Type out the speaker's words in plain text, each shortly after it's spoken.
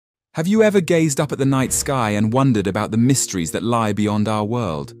Have you ever gazed up at the night sky and wondered about the mysteries that lie beyond our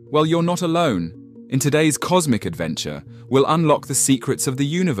world? Well, you're not alone. In today's cosmic adventure, we'll unlock the secrets of the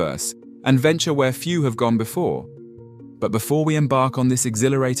universe and venture where few have gone before. But before we embark on this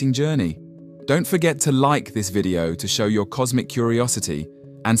exhilarating journey, don't forget to like this video to show your cosmic curiosity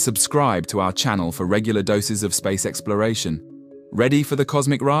and subscribe to our channel for regular doses of space exploration. Ready for the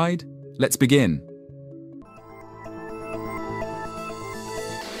cosmic ride? Let's begin.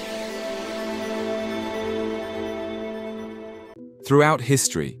 Throughout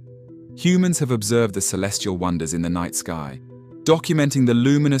history, humans have observed the celestial wonders in the night sky, documenting the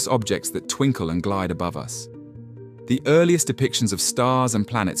luminous objects that twinkle and glide above us. The earliest depictions of stars and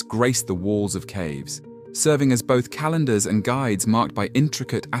planets graced the walls of caves, serving as both calendars and guides marked by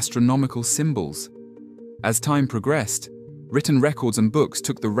intricate astronomical symbols. As time progressed, written records and books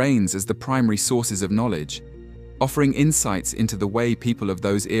took the reins as the primary sources of knowledge, offering insights into the way people of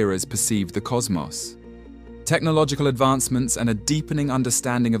those eras perceived the cosmos. Technological advancements and a deepening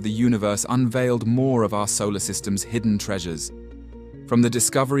understanding of the universe unveiled more of our solar system's hidden treasures. From the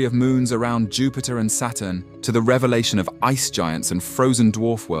discovery of moons around Jupiter and Saturn to the revelation of ice giants and frozen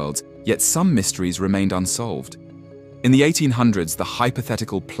dwarf worlds, yet some mysteries remained unsolved. In the 1800s, the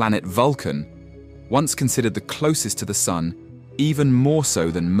hypothetical planet Vulcan, once considered the closest to the Sun, even more so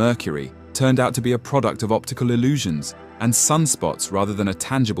than Mercury, turned out to be a product of optical illusions and sunspots rather than a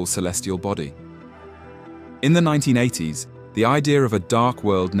tangible celestial body. In the 1980s, the idea of a dark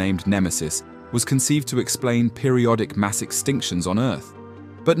world named Nemesis was conceived to explain periodic mass extinctions on Earth,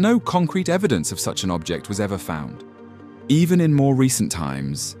 but no concrete evidence of such an object was ever found. Even in more recent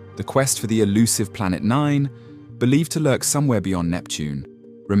times, the quest for the elusive Planet 9, believed to lurk somewhere beyond Neptune,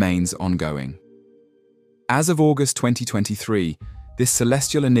 remains ongoing. As of August 2023, this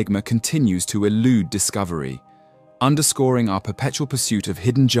celestial enigma continues to elude discovery, underscoring our perpetual pursuit of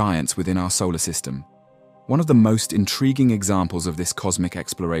hidden giants within our solar system. One of the most intriguing examples of this cosmic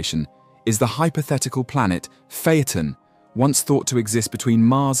exploration is the hypothetical planet Phaeton, once thought to exist between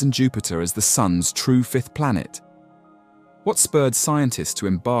Mars and Jupiter as the Sun's true fifth planet. What spurred scientists to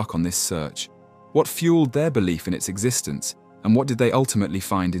embark on this search? What fueled their belief in its existence, and what did they ultimately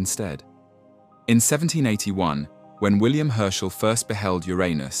find instead? In 1781, when William Herschel first beheld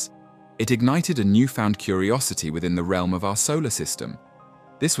Uranus, it ignited a newfound curiosity within the realm of our solar system.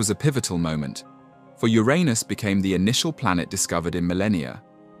 This was a pivotal moment, for Uranus became the initial planet discovered in millennia.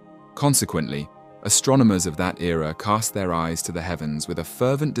 Consequently, astronomers of that era cast their eyes to the heavens with a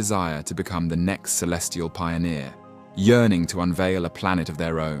fervent desire to become the next celestial pioneer, yearning to unveil a planet of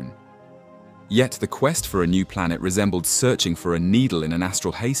their own. Yet the quest for a new planet resembled searching for a needle in an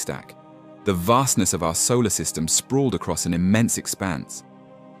astral haystack. The vastness of our solar system sprawled across an immense expanse.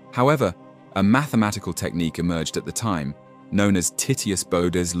 However, a mathematical technique emerged at the time, known as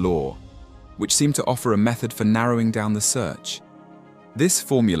Titius-Bode's law, which seemed to offer a method for narrowing down the search. This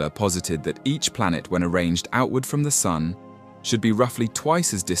formula posited that each planet, when arranged outward from the Sun, should be roughly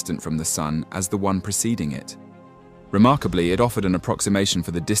twice as distant from the Sun as the one preceding it. Remarkably, it offered an approximation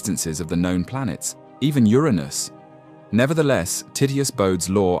for the distances of the known planets, even Uranus. Nevertheless, Titius-Bode's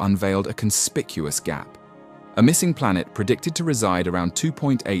law unveiled a conspicuous gap. A missing planet predicted to reside around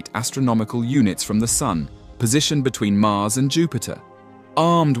 2.8 astronomical units from the Sun, positioned between Mars and Jupiter.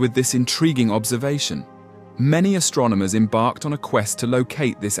 Armed with this intriguing observation, many astronomers embarked on a quest to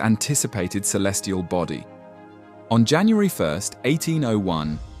locate this anticipated celestial body. On January 1,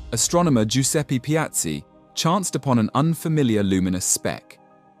 1801, astronomer Giuseppe Piazzi chanced upon an unfamiliar luminous speck,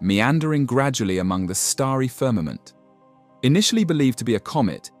 meandering gradually among the starry firmament. Initially believed to be a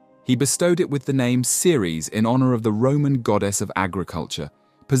comet, he bestowed it with the name Ceres in honor of the Roman goddess of agriculture,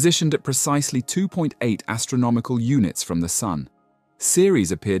 positioned at precisely 2.8 astronomical units from the Sun.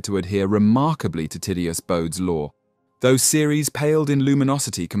 Ceres appeared to adhere remarkably to Titius-Bode's law, though Ceres paled in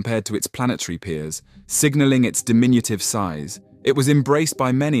luminosity compared to its planetary peers, signaling its diminutive size. It was embraced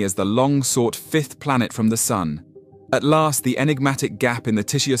by many as the long-sought fifth planet from the Sun. At last, the enigmatic gap in the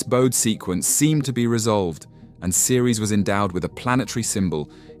Titius-Bode sequence seemed to be resolved, and Ceres was endowed with a planetary symbol,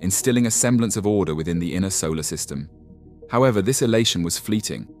 instilling a semblance of order within the inner solar system. However, this elation was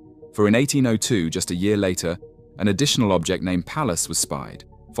fleeting, for in 1802, just a year later, an additional object named Pallas was spied,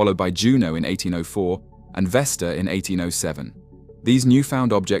 followed by Juno in 1804 and Vesta in 1807. These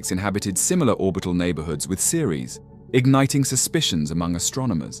newfound objects inhabited similar orbital neighborhoods with Ceres, igniting suspicions among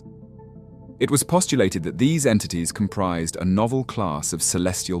astronomers. It was postulated that these entities comprised a novel class of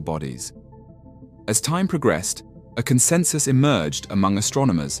celestial bodies. As time progressed, a consensus emerged among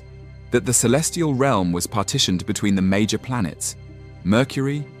astronomers that the celestial realm was partitioned between the major planets: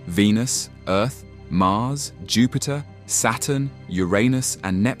 Mercury, Venus, Earth, Mars, Jupiter, Saturn, Uranus,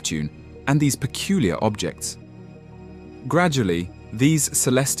 and Neptune, and these peculiar objects. Gradually, these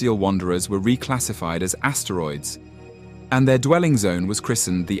celestial wanderers were reclassified as asteroids, and their dwelling zone was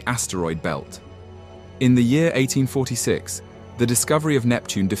christened the Asteroid Belt. In the year 1846, the discovery of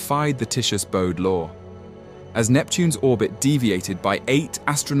Neptune defied the Titius-Bode law, as Neptune's orbit deviated by 8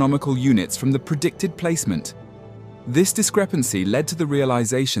 astronomical units from the predicted placement. This discrepancy led to the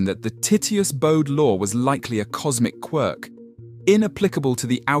realization that the Titius-Bode law was likely a cosmic quirk, inapplicable to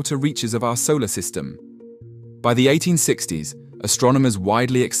the outer reaches of our solar system. By the 1860s, astronomers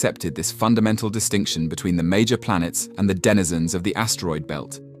widely accepted this fundamental distinction between the major planets and the denizens of the asteroid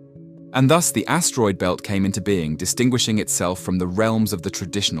belt. And thus the asteroid belt came into being, distinguishing itself from the realms of the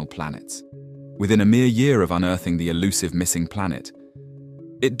traditional planets. Within a mere year of unearthing the elusive missing planet,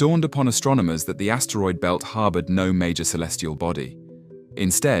 it dawned upon astronomers that the asteroid belt harbored no major celestial body.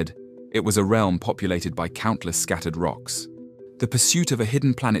 Instead, it was a realm populated by countless scattered rocks. The pursuit of a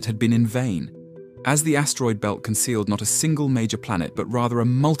hidden planet had been in vain, as the asteroid belt concealed not a single major planet but rather a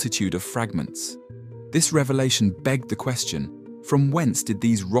multitude of fragments. This revelation begged the question, from whence did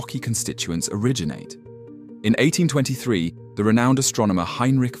these rocky constituents originate? In 1823, the renowned astronomer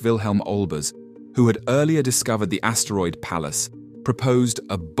Heinrich Wilhelm Olbers, who had earlier discovered the asteroid Pallas, proposed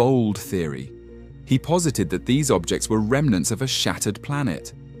a bold theory. He posited that these objects were remnants of a shattered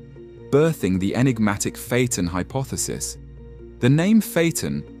planet, birthing the enigmatic Phaeton hypothesis. The name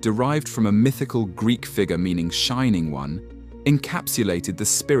Phaeton, derived from a mythical Greek figure meaning shining one, encapsulated the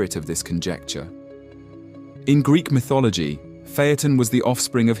spirit of this conjecture. In Greek mythology, Phaeton was the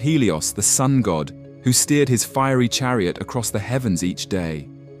offspring of Helios, the sun god, who steered his fiery chariot across the heavens each day.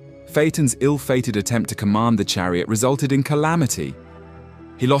 Phaeton's ill-fated attempt to command the chariot resulted in calamity.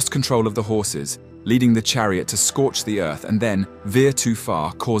 He lost control of the horses, leading the chariot to scorch the earth and then veer too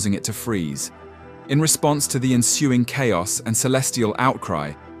far, causing it to freeze. In response to the ensuing chaos and celestial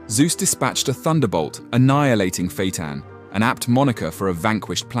outcry, Zeus dispatched a thunderbolt, annihilating Phaeton, an apt moniker for a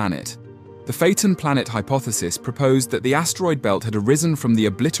vanquished planet. The Phaeton planet hypothesis proposed that the asteroid belt had arisen from the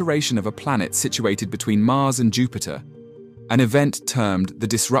obliteration of a planet situated between Mars and Jupiter, an event termed the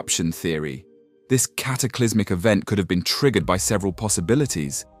disruption theory. This cataclysmic event could have been triggered by several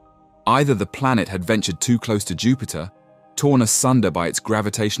possibilities. Either the planet had ventured too close to Jupiter, torn asunder by its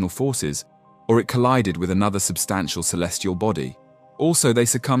gravitational forces, or it collided with another substantial celestial body. Also, they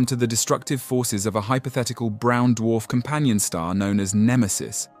succumbed to the destructive forces of a hypothetical brown dwarf companion star known as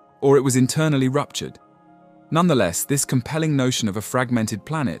Nemesis, or it was internally ruptured. Nonetheless, this compelling notion of a fragmented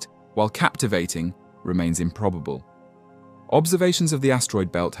planet, while captivating, remains improbable. Observations of the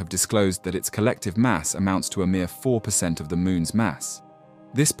asteroid belt have disclosed that its collective mass amounts to a mere 4% of the Moon's mass.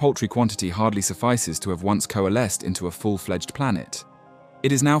 This paltry quantity hardly suffices to have once coalesced into a full-fledged planet.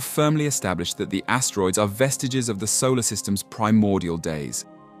 It is now firmly established that the asteroids are vestiges of the solar system's primordial days,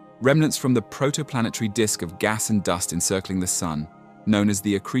 remnants from the protoplanetary disk of gas and dust encircling the Sun, known as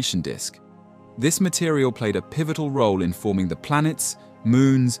the accretion disk. This material played a pivotal role in forming the planets,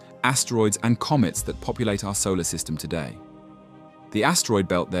 moons, asteroids, and comets that populate our solar system today. The asteroid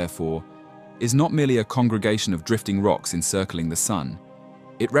belt, therefore, is not merely a congregation of drifting rocks encircling the Sun.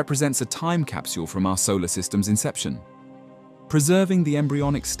 It represents a time capsule from our solar system's inception, preserving the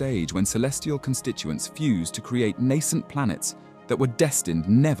embryonic stage when celestial constituents fused to create nascent planets that were destined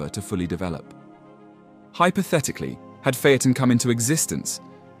never to fully develop. Hypothetically, had Phaeton come into existence,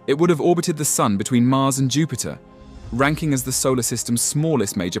 it would have orbited the Sun between Mars and Jupiter, ranking as the solar system's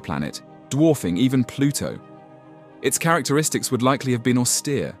smallest major planet, dwarfing even Pluto. Its characteristics would likely have been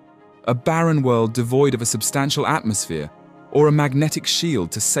austere, a barren world devoid of a substantial atmosphere, or a magnetic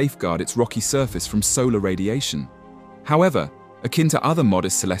shield to safeguard its rocky surface from solar radiation. However, akin to other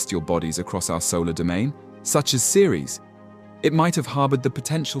modest celestial bodies across our solar domain, such as Ceres, it might have harbored the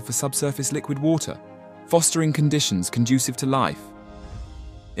potential for subsurface liquid water, fostering conditions conducive to life.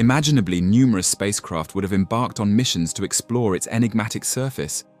 Imaginably, numerous spacecraft would have embarked on missions to explore its enigmatic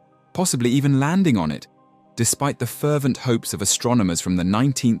surface, possibly even landing on it. Despite the fervent hopes of astronomers from the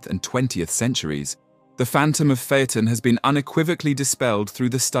 19th and 20th centuries, the phantom of Phaeton has been unequivocally dispelled through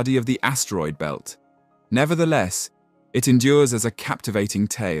the study of the asteroid belt. Nevertheless, it endures as a captivating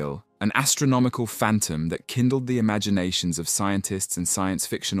tale, an astronomical phantom that kindled the imaginations of scientists and science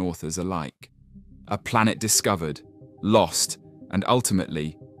fiction authors alike. A planet discovered, lost, and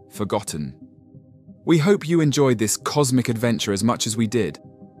ultimately forgotten. We hope you enjoyed this cosmic adventure as much as we did.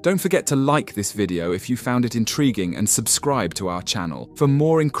 Don't forget to like this video if you found it intriguing and subscribe to our channel for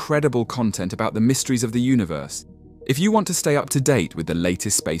more incredible content about the mysteries of the universe. If you want to stay up to date with the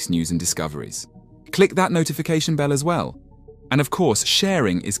latest space news and discoveries, click that notification bell as well. And of course,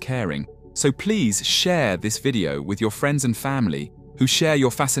 sharing is caring. So please share this video with your friends and family who share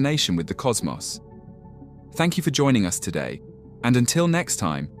your fascination with the cosmos. Thank you for joining us today, and until next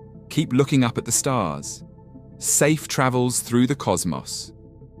time, keep looking up at the stars. Safe travels through the cosmos.